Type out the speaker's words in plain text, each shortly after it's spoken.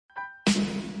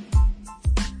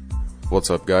What's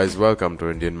up, guys? Welcome to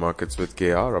Indian Markets with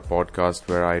KR, a podcast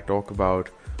where I talk about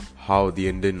how the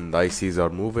Indian indices are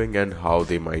moving and how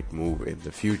they might move in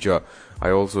the future. I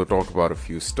also talk about a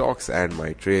few stocks and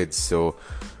my trades. So,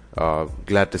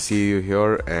 glad to see you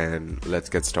here, and let's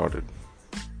get started.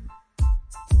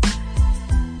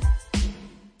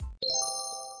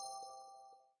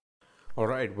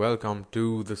 Alright, welcome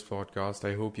to this podcast.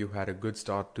 I hope you had a good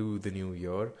start to the new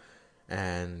year,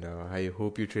 and I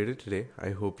hope you traded today.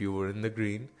 I hope you were in the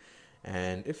green,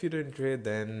 and if you didn't trade,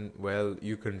 then well,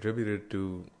 you contributed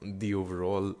to the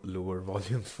overall lower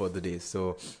volumes for the day.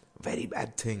 So, very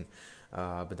bad thing,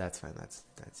 but that's fine. That's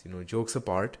jokes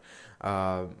apart.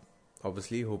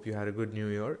 Obviously, hope you had a good new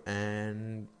year,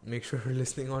 and make sure you're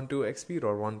listening on to X speed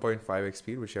or 1.5 X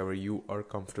speed, whichever you are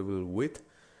comfortable with.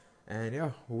 And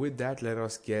yeah, with that, let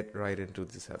us get right into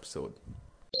this episode.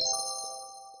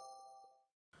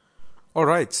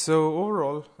 Alright, so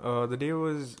overall, the day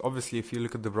was, obviously, if you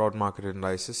look at the broad market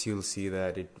indices, you'll see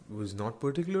that it was not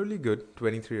particularly good.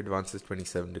 23 advances,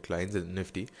 27 declines in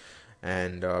Nifty.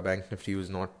 And Bank Nifty was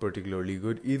not particularly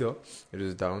good either. It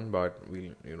was down, but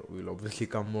we'll obviously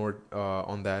come more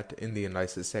on that in the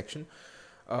indices section.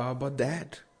 But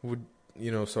that would,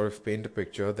 sort of paint a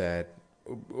picture that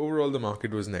overall the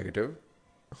market was negative.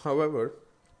 However,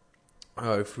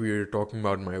 if we're talking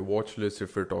about my watch list,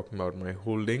 if we're talking about my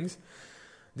holdings,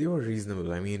 they were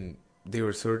reasonable. I mean, they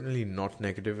were certainly not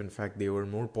negative. In fact, they were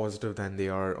more positive than they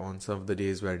are on some of the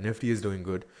days where Nifty is doing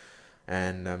good.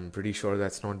 And I'm pretty sure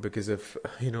that's not because of,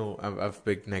 I've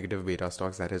picked negative beta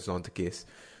stocks. That is not the case.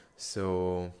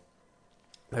 So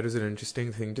that is an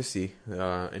interesting thing to see.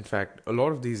 In fact, a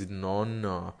lot of these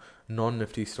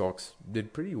non-Nifty stocks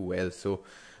did pretty well. So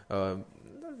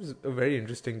that was a very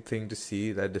interesting thing to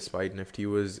see, that despite Nifty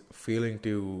was failing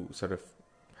to sort of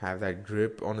have that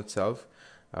grip on itself,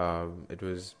 it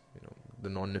was, the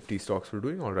non-Nifty stocks were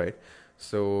doing all right.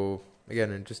 So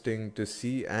again, interesting to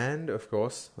see. And of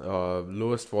course,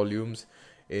 lowest volumes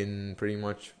in pretty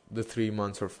much the 3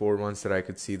 months or 4 months that I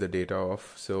could see the data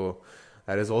of. So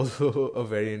that is also a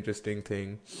very interesting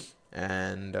thing.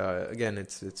 And again,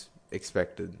 it's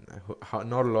expected.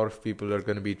 Not a lot of people are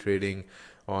going to be trading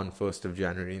on 1st of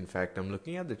January. In fact, I'm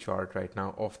looking at the chart right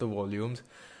now of the volumes,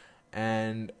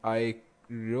 and I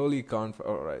really can't.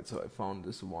 Alright, so I found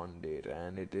this one date,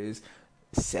 and it is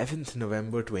 7th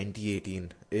November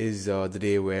 2018 is the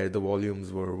day where the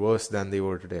volumes were worse than they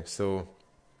were today. So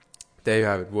there you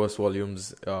have it, worse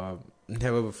volumes.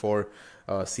 Never before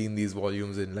seen these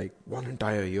volumes in like one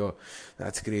entire year.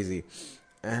 That's crazy.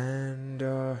 And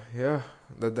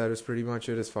that is pretty much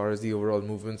it as far as the overall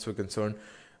movements were concerned.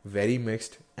 Very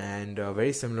mixed and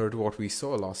very similar to what we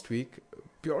saw last week,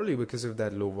 purely because of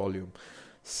that low volume.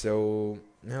 So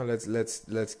now let's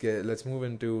move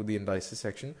into the indices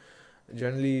section.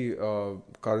 Generally,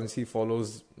 currency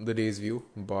follows the day's view,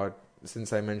 but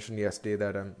since I mentioned yesterday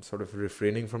that I'm sort of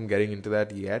refraining from getting into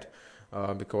that yet,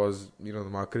 because the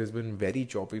market has been very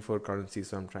choppy for currency,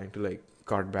 so I'm trying to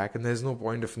cut back, and there's no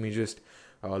point of me just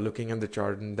looking at the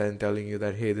chart and then telling you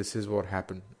that, hey, this is what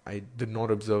happened. I did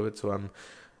not observe it, so I'm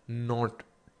not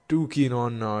too keen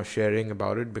on sharing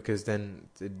about it, because then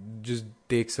it just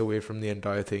takes away from the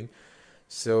entire thing.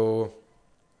 So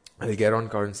I'll get on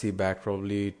currency back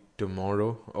probably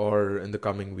tomorrow or in the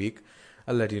coming week.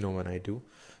 I'll let you know when I do.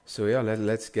 So yeah,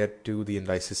 let's get to the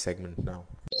indices segment now.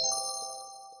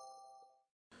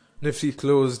 Nifty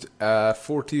closed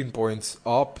 14 points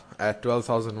up at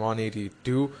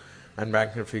 12,182, and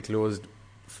Bank Nifty closed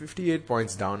 58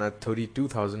 points down at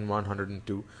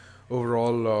 32,102.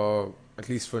 Overall, at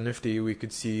least for Nifty, we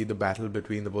could see the battle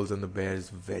between the bulls and the bears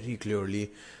very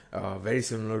clearly. Very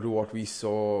similar to what we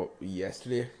saw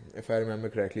yesterday, if I remember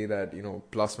correctly, that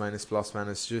plus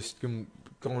minus just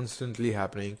constantly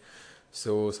happening.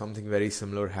 So something very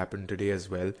similar happened today as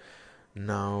well.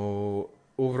 Now,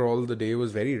 overall, the day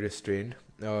was very restrained,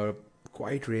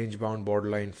 quite range-bound,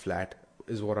 borderline flat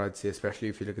is what I'd say, especially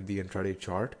if you look at the intraday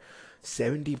chart.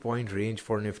 70-point range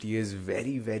for Nifty is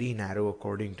very, very narrow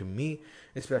according to me,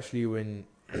 especially when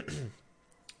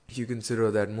you consider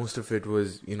that most of it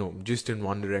was, just in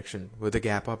one direction with a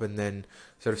gap up and then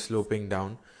sort of sloping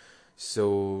down.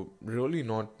 So really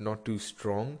not too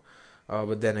strong.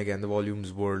 But then again, the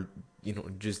volumes were,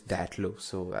 just that low.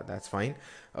 So that's fine.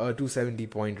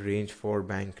 270-point range for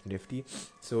Bank Nifty.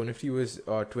 So Nifty was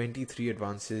 23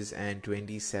 advances and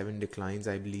 27 declines.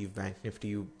 I believe Bank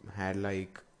Nifty had a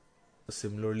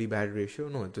similarly bad ratio.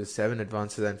 No, it was 7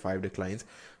 advances and 5 declines.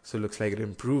 So it looks like it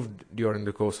improved during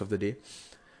the course of the day.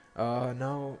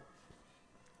 Now,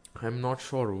 I'm not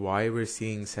sure why we're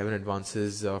seeing seven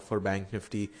advances for Bank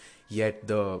Nifty, yet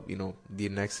the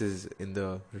index is in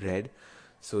the red.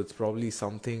 So it's probably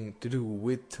something to do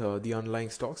with the underlying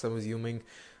stocks. I'm assuming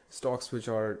stocks which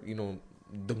are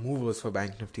the movers for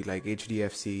Bank Nifty like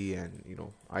HDFC and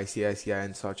ICICI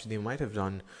and such. They might have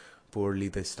done poorly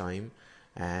this time,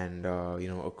 and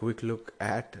a quick look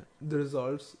at the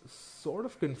results sort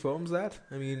of confirms that.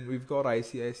 I mean, we've got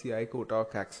ICICI,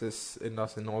 Kotak, Axis,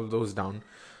 Indus, and all those down.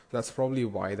 That's probably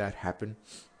why that happened.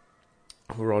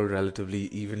 We're all relatively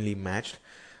evenly matched.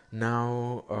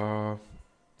 Now,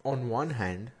 on one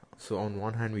hand, on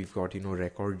one hand, we've got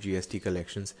record GST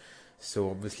collections. So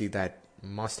obviously that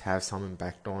must have some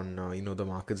impact on the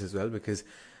markets as well, because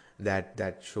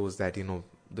that shows that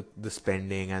the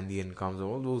spending and the incomes,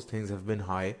 all those things have been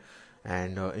high,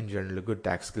 and in general, a good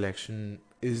tax collection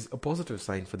is a positive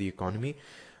sign for the economy.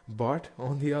 But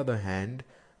on the other hand,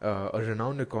 a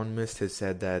renowned economist has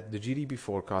said that the GDP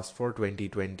forecast for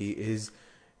 2020 is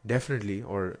definitely,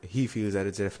 or he feels that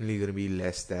it's definitely going to be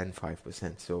less than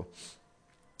 5%. So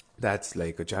that's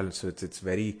like a challenge. So it's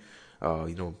very,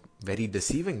 very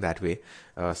deceiving that way.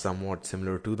 Somewhat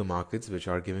similar to the markets, which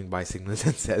are giving buy signals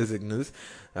and sell signals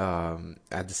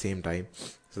at the same time.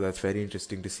 So that's very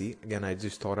interesting to see. Again, I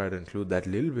just thought I'd include that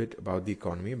little bit about the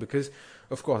economy because,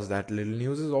 of course, that little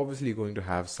news is obviously going to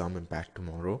have some impact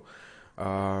tomorrow.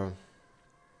 Uh,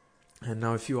 and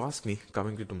now, if you ask me,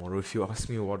 coming to tomorrow, if you ask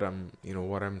me what I'm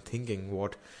thinking,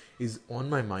 what is on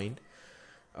my mind,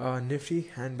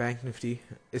 Nifty and Bank Nifty,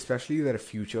 especially their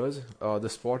futures, the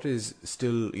spot is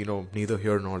still, neither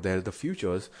here nor there. The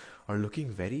futures are looking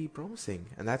very promising,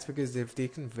 and that's because they've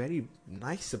taken very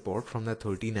nice support from that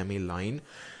 13 MA line,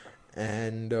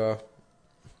 and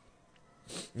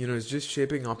it's just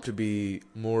shaping up to be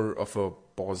more of a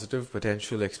positive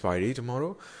potential expiry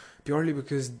tomorrow, purely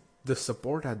because the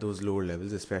support at those lower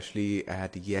levels, especially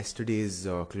at yesterday's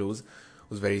close,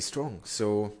 was very strong.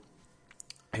 So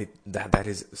that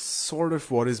is sort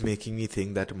of what is making me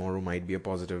think that tomorrow might be a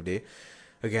positive day.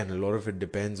 Again, a lot of it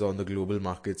depends on the global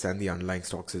markets and the underlying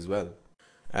stocks as well.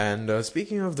 And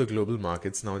speaking of the global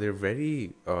markets, now they're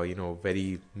very,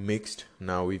 very mixed.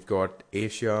 Now we've got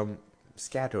Asia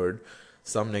scattered,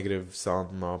 some negative,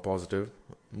 some positive.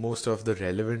 Most of the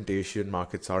relevant Asian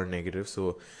markets are negative,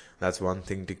 so that's one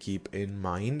thing to keep in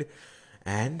mind.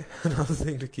 And another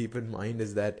thing to keep in mind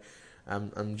is that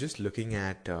I'm just looking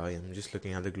at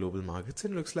the global markets.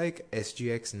 It looks like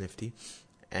SGX Nifty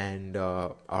and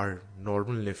our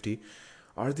normal Nifty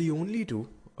are the only two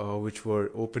which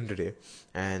were open today,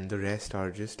 and the rest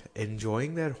are just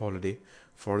enjoying their holiday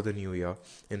for the new year.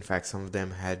 In fact, some of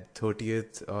them had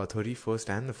 30th, 31st,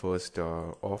 and the first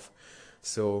off.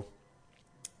 So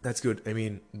that's good. I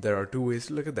mean, there are two ways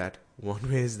to look at that.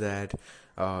 One way is that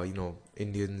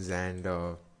Indians and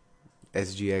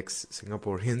SGX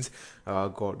Singaporeans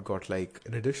got like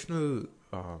an additional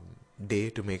day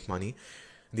to make money.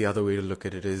 The other way to look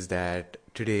at it is that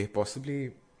today,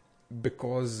 possibly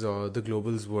because the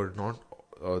globals were not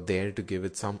there to give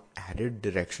it some added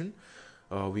direction,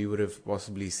 we would have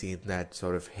possibly seen that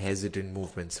sort of hesitant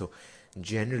movement. So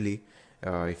generally,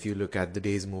 if you look at the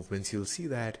day's movements, you'll see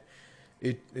that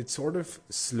it sort of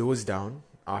slows down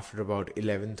after about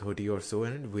 11:30 or so,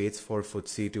 and it waits for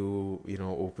FTSE to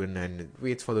open, and it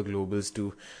waits for the globals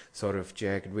to sort of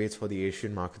check. It waits for the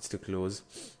Asian markets to close,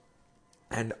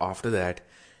 and after that,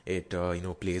 it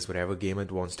plays whatever game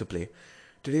it wants to play.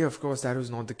 Today, of course, that was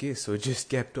not the case. So it just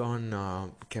kept on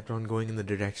going in the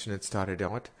direction it started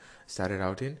out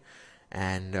in,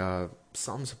 and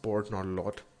some support, not a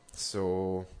lot.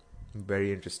 So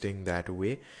very interesting that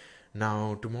way.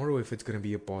 Now tomorrow, if it's going to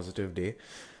be a positive day,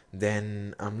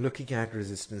 then I'm looking at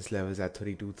resistance levels at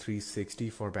 32,360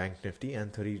 for Bank Nifty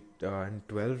and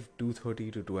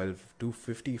 12,230 to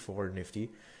 12,250 for Nifty.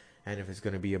 And if it's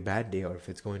going to be a bad day, or if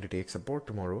it's going to take support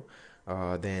tomorrow,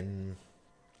 then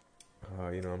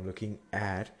I'm looking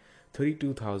at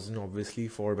 32,000 obviously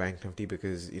for Bank Nifty,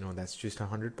 because that's just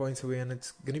 100 points away, and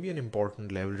it's going to be an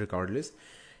important level regardless.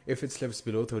 If it slips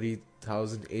below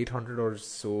 30,800 or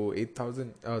so,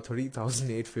 8,000,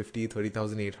 30,850,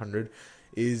 30,800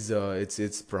 is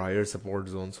its prior support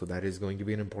zone, so that is going to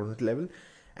be an important level.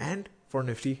 And for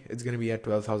Nifty, it's going to be at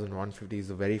 12,150 is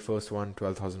the very first one,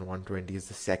 12,120 is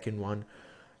the second one.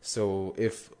 So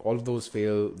if all of those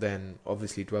fail, then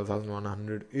obviously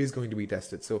 12,100 is going to be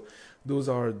tested. So those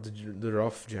are the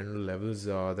rough general levels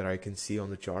that I can see on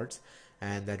the charts,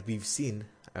 and that we've seen.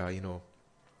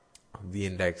 The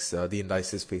index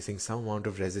is facing some amount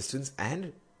of resistance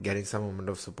and getting some amount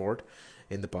of support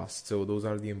in the past. So those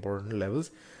are the important levels.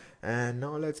 And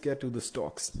now let's get to the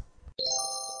stocks.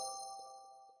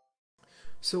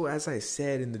 So, as I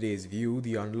said in the day's view,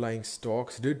 the underlying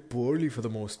stocks did poorly for the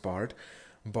most part,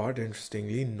 but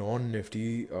interestingly, non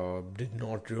Nifty did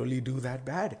not really do that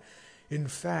bad. In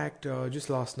fact, just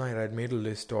last night I'd made a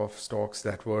list of stocks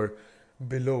that were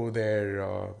below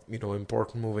their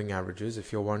important moving averages.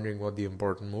 If you're wondering what the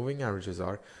important moving averages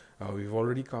are, we've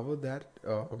already covered that.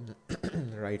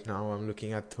 Right now, I'm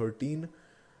looking at 13,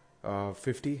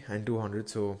 50, and 200.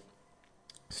 So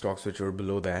stocks which were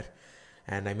below that,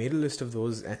 and I made a list of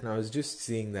those, and I was just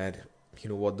seeing that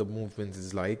what the movement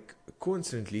is like.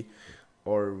 Coincidentally,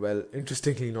 or well,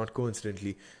 interestingly, not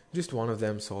coincidentally, just one of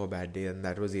them saw a bad day, and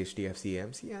that was HDFC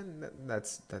AMC, and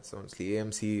that's honestly,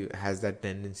 AMC has that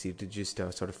tendency to just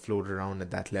sort of float around at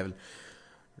that level.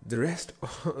 The rest,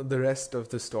 the rest of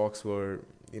the stocks were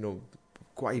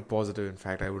quite positive. In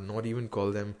fact, I would not even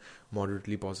call them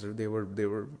moderately positive. They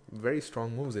were very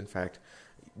strong moves. In fact,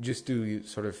 just to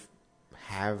sort of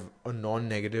have a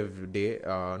non-negative day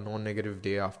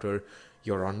after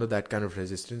you're under that kind of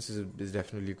resistance is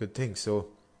definitely a good thing. So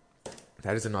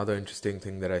that is another interesting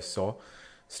thing that I saw.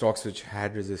 Stocks which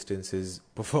had resistances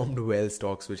performed well.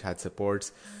 Stocks which had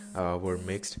supports were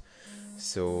mixed.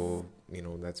 So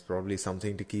that's probably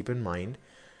something to keep in mind.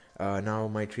 Now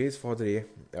my trades for the day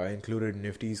included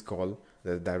Nifty's call.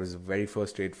 That was the very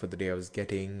first trade for the day. I was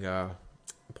getting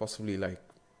possibly like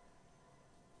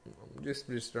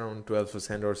just around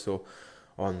 12% or so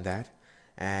on that,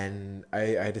 and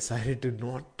I decided to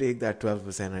not take that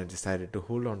 12%. I decided to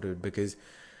hold on to it because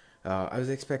I was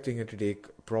expecting it to take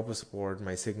proper support.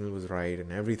 My signal was right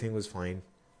and everything was fine,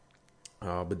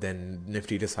 but then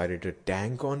Nifty decided to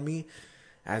tank on me.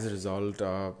 As a result,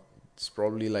 it's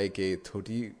probably like a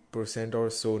 30% or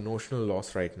so notional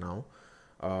loss right now.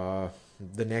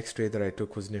 The next trade that I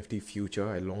took was Nifty Future.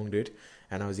 I longed it,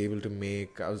 and I was able to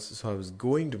make. I was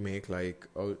going to make like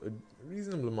a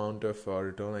reasonable amount of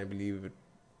return. I believe it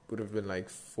would have been like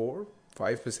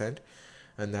 4-5%,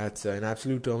 and that's in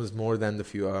absolute terms more than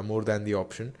more than the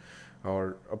option,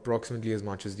 or approximately as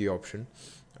much as the option.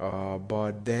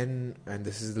 But then, and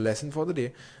this is the lesson for the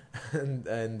day,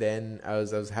 and then I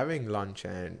was having lunch,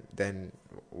 and then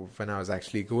when I was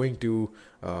actually going to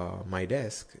my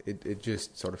desk, it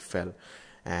just sort of fell,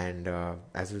 and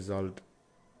as a result,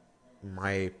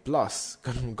 my plus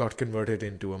got converted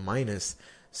into a minus.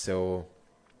 So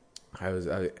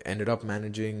I ended up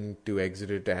managing to exit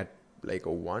it at like a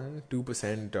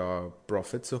 1-2%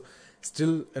 profit. So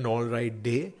still an all right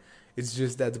day. It's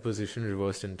just that the position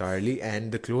reversed entirely,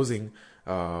 and the closing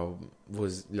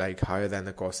was like higher than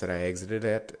the cost that I exited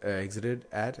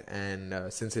at,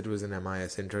 and since it was an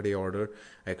MIS intraday order,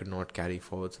 I could not carry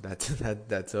forward. So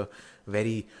that's a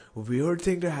very weird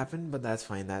thing to happen, but that's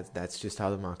fine. That's just how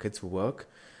the markets work.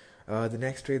 The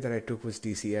next trade that I took was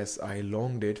TCS. I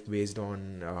longed it based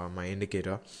on my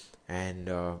indicator, and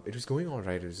it was going all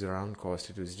right. It was around cost.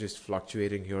 It was just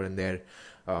fluctuating here and there,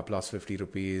 plus 50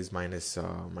 rupees, minus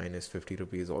 50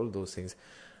 rupees, all those things,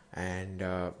 and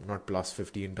not plus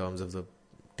 50 in terms of the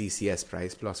TCS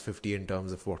price, plus 50 in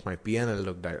terms of what my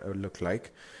PNL looked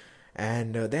like,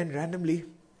 and then randomly,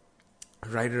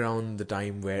 right around the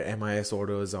time where MIS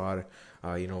orders are,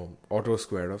 auto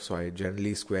squared off. So I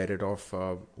generally square it off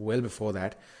well before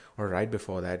that, or right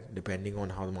before that, depending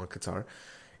on how the markets are.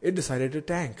 It decided to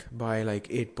tank by like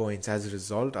 8 points. As a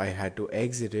result, I had to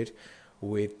exit it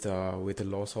with a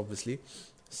loss, obviously.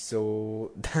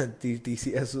 So that the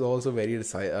TCS is also very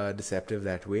deceptive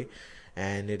that way,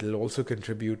 and it'll also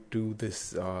contribute to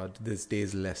this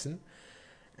day's lesson.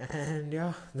 And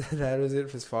yeah, that was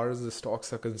it as far as the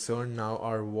stocks are concerned. Now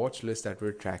our watch list that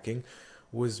we're tracking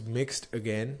was mixed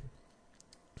again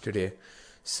today,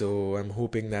 so I'm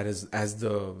hoping that as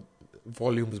the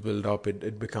volumes build up,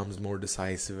 it becomes more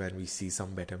decisive and we see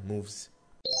some better moves.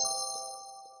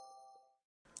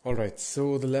 Alright,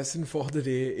 so the lesson for the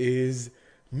day is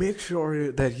make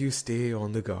sure that you stay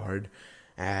on the guard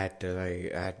at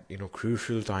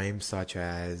crucial times such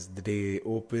as the day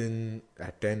open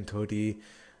at 10:30,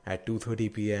 at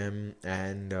 2:30 p.m.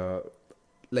 and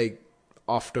like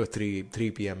after 3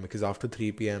 p.m. because after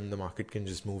 3 p.m. the market can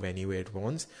just move any way it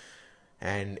wants,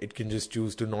 and it can just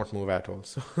choose to not move at all.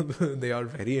 So they are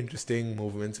very interesting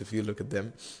movements if you look at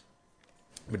them.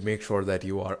 But make sure that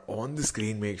you are on the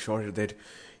screen. Make sure that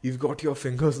you've got your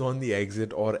fingers on the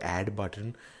exit or add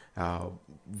button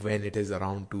when it is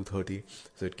around 2:30.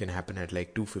 So it can happen at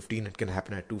like 2:15. It can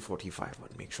happen at 2:45.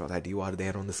 But make sure that you are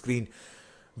there on the screen,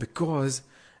 because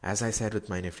as I said with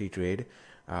my Nifty trade,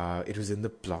 it was in the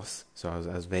plus. So I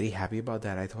was very happy about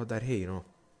that. I thought that, hey,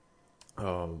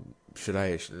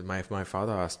 my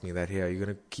father asked me that, hey, are you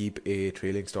going to keep a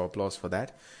trailing stop loss for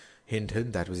that? Hint,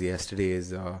 hint, that was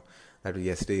yesterday's That was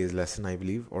yesterday's lesson, I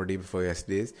believe, or day before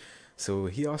yesterday's. So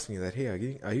he asked me that, hey,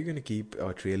 are you going to keep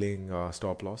trailing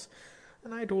stop loss?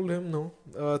 And I told him no.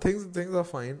 Things are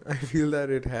fine. I feel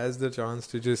that it has the chance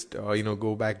to just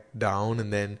go back down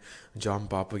and then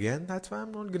jump up again. That's why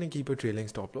I'm not gonna keep a trailing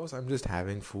stop loss. I'm just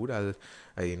having food. I'll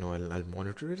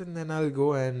monitor it, and then I'll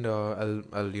go and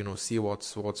I'll see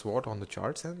what's what on the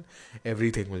charts, and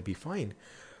everything will be fine.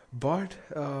 But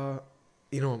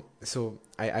so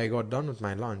I got done with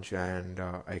my lunch, and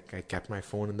I kept my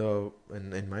phone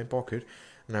in my pocket,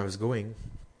 and I was going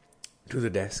to the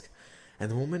desk. And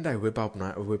the moment I whip out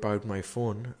my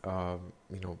phone,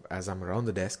 as I'm around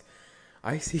the desk,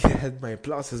 I see that my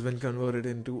plus has been converted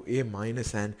into a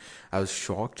minus, and I was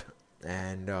shocked.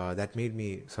 And that made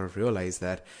me sort of realize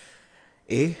that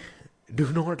a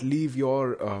do not leave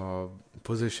your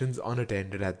positions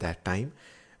unattended at that time.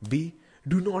 B,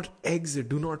 do not exit,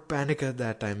 do not panic at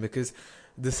that time, because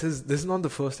this is not the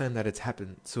first time that it's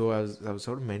happened. So I was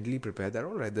sort of mentally prepared that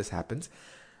all right, this happens.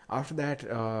 After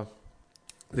that,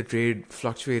 the trade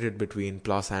fluctuated between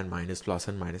plus and minus,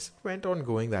 went on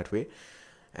going that way,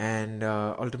 and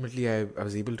ultimately I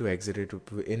was able to exit it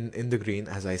in the green,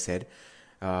 as I said.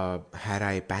 Had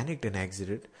I panicked and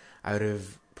exited, I would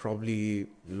have probably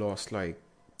lost like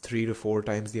 3 to 4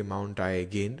 times the amount I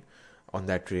gained on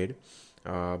that trade.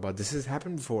 But this has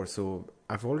happened before, so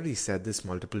I've already said this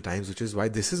multiple times, which is why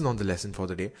this is not the lesson for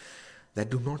the day. That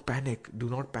do not panic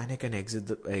and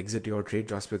exit your trade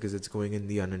just because it's going in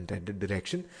the unintended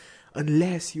direction,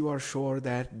 unless you are sure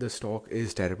that the stock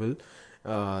is terrible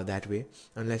that way,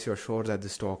 unless you're sure that the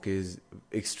stock is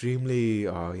extremely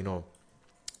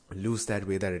loose that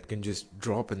way, that it can just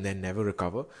drop and then never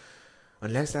recover.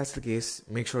 Unless that's the case,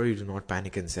 make sure you do not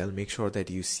panic and sell. Make sure that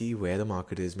you see where the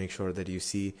market is. Make sure that you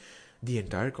see the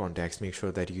entire context. Make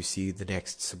sure that you see the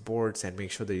next supports, and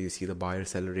make sure that you see the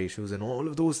buyer-seller ratios and all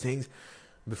of those things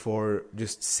before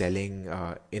just selling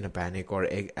in a panic, or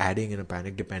adding in a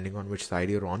panic, depending on which side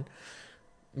you're on,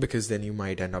 because then you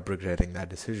might end up regretting that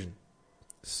decision.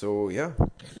 So yeah.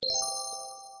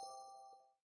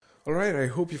 Alright, I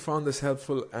hope you found this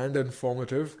helpful and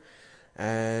informative.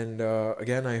 And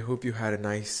again, I hope you had a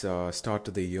nice start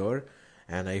to the year,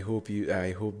 and I hope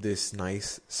this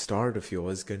nice start of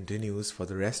yours continues for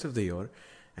the rest of the year.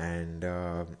 And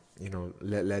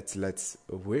let's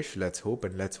wish, let's hope,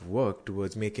 and let's work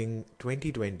towards making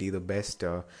 2020 the best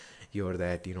year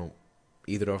that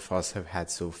either of us have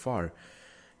had so far.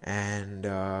 And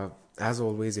as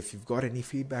always, if you've got any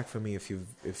feedback for me, if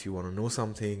you want to know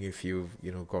something, if you've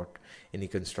got any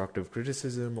constructive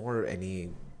criticism or any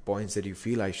points that you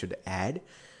feel I should add,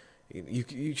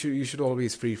 you should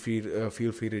always feel free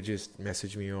to just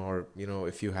message me, or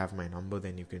if you have my number,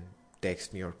 then you can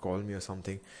text me or call me or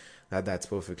something. That's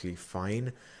perfectly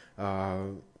fine.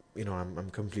 I'm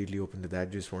completely open to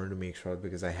that. Just wanted to make sure,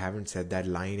 because I haven't said that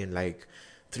line in like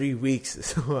 3 weeks,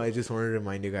 so I just wanted to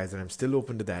remind you guys that I'm still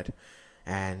open to that.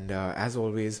 And as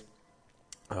always,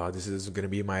 this is going to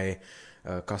be my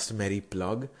customary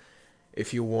plug.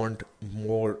 If you want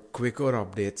more quicker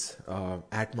updates,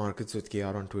 at Markets with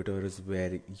KR on Twitter is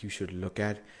where you should look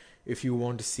at. If you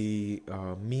want to see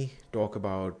me talk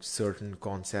about certain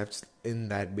concepts in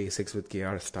that Basics with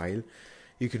KR style,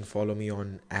 you can follow me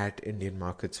on at Indian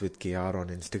Markets with KR on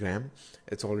Instagram.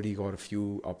 It's already got a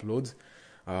few uploads.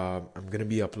 I'm going to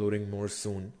be uploading more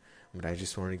soon, but I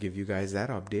just want to give you guys that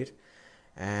update.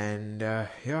 And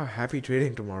happy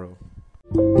trading tomorrow.